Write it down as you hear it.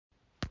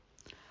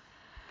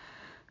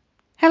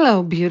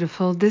Hello,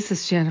 beautiful. This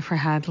is Jennifer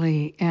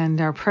Hadley,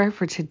 and our prayer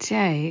for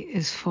today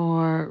is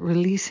for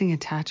releasing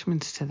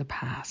attachments to the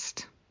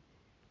past.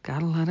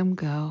 Gotta let them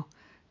go.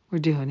 We're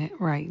doing it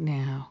right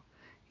now.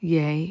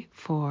 Yay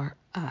for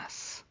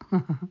us.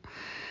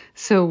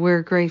 So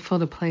we're grateful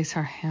to place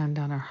our hand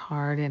on our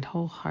heart and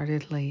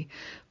wholeheartedly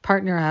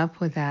partner up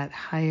with that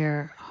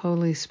higher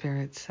Holy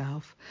Spirit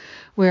self.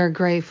 We are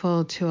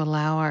grateful to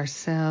allow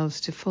ourselves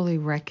to fully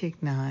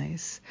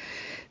recognize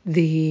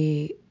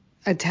the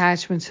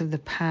attachments of the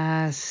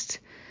past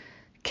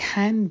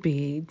can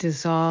be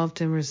dissolved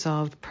and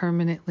resolved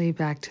permanently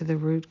back to the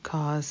root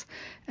cause.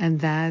 And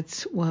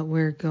that's what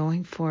we're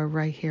going for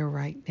right here,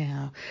 right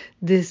now.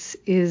 This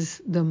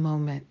is the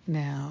moment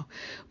now.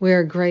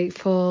 We're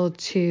grateful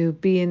to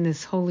be in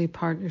this holy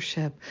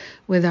partnership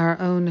with our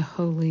own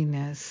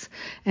holiness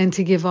and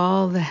to give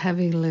all the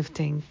heavy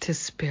lifting to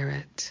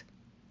Spirit.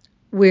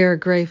 We're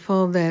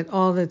grateful that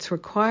all that's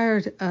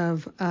required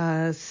of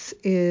us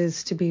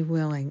is to be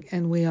willing,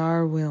 and we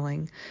are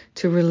willing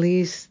to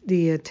release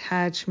the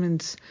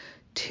attachments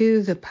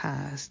to the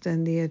past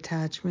and the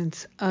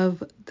attachments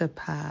of the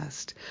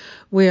past.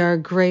 We are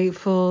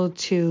grateful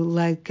to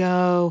let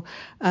go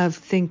of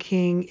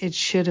thinking it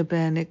should have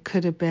been, it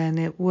could have been,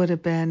 it would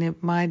have been,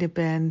 it might have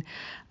been,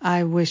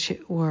 I wish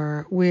it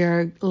were. We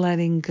are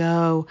letting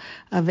go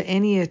of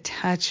any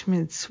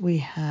attachments we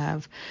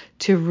have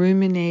to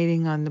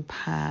ruminating on the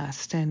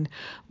past and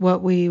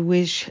what we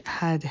wish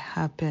had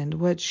happened,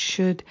 what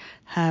should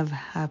have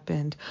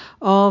happened.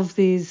 All of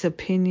these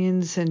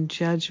opinions and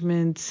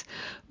judgments,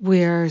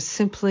 we are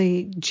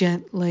simply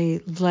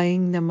gently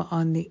laying them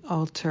on the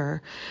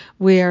altar.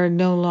 We are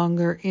no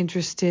longer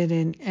interested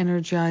in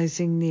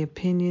energizing the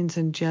opinions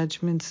and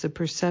judgments, the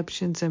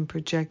perceptions and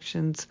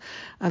projections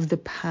of the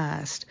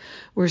past.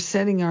 We're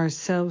setting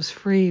ourselves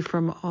free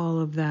from all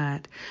of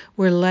that.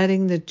 We're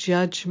letting the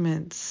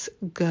judgments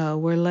go.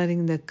 We're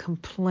letting the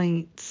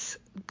complaints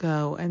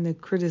go and the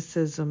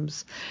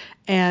criticisms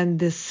and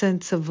the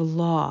sense of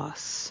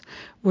loss.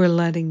 We're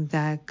letting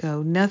that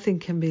go. Nothing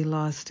can be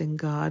lost in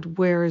God.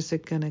 Where is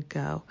it going to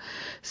go?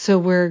 So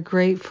we're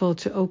grateful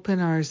to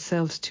open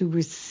ourselves to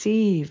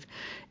receive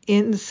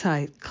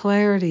insight,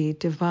 clarity,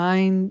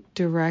 divine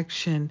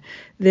direction.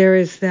 There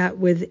is that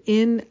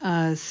within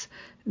us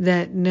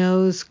that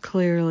knows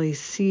clearly,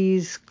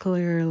 sees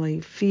clearly,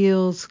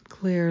 feels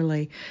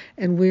clearly,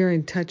 and we're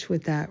in touch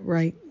with that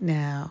right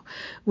now.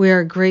 We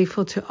are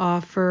grateful to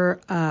offer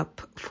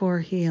up for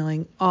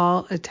healing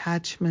all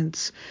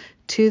attachments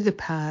to the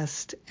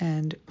past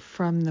and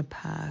from the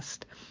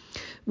past.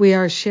 We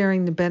are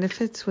sharing the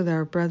benefits with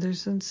our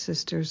brothers and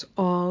sisters.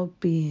 All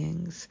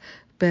beings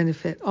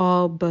benefit,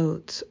 all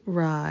boats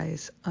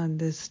rise on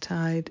this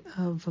tide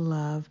of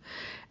love,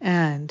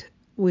 and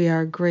we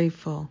are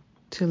grateful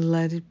to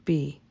let it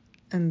be,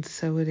 and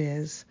so it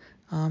is.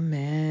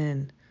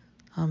 Amen.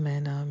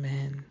 Amen.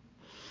 Amen.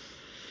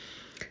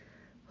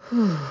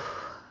 Whew.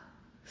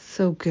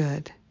 So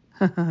good.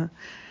 I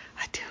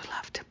do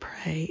love to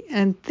pray,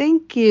 and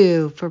thank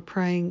you for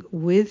praying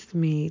with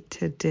me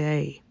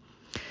today.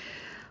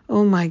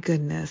 Oh my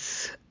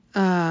goodness.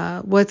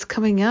 What's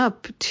coming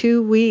up?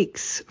 2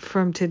 weeks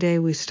from today,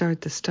 we start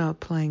the Stop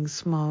Playing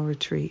Small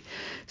retreat.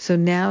 So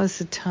now is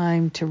the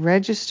time to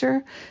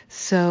register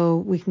so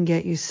we can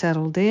get you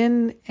settled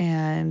in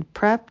and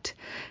prepped.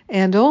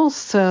 And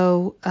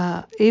also,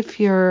 if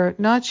you're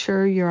not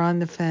sure, you're on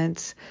the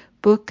fence,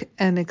 book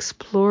an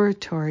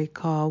exploratory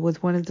call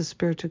with one of the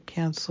spiritual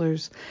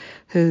counselors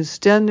who's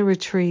done the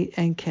retreat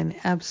and can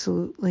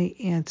absolutely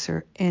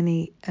answer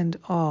any and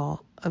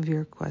all of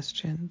your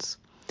questions.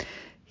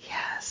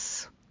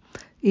 Yes.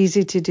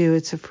 Easy to do.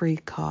 It's a free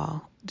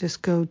call.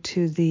 Just go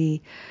to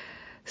the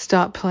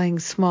Stop Playing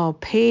Small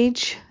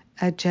page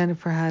at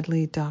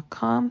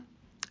jenniferhadley.com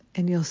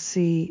and you'll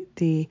see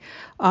the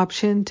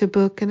option to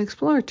book an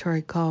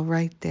exploratory call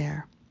right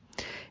there.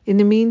 In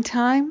the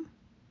meantime,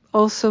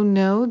 also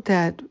know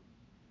that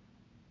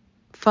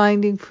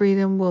Finding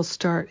Freedom will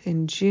start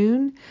in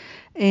June.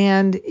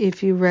 And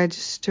if you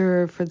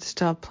register for the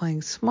Stop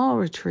Playing Small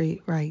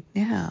retreat right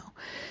now,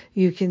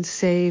 you can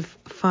save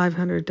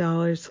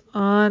 $500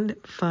 on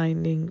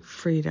Finding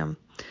Freedom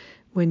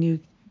when you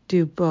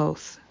do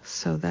both.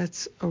 So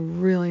that's a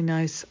really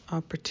nice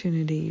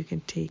opportunity you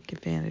can take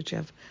advantage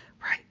of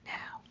right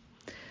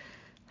now.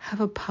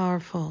 Have a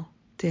powerful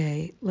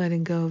day,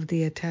 letting go of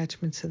the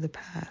attachments of the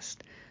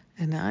past.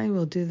 And I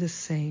will do the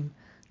same.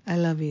 I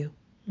love you.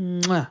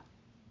 Mwah.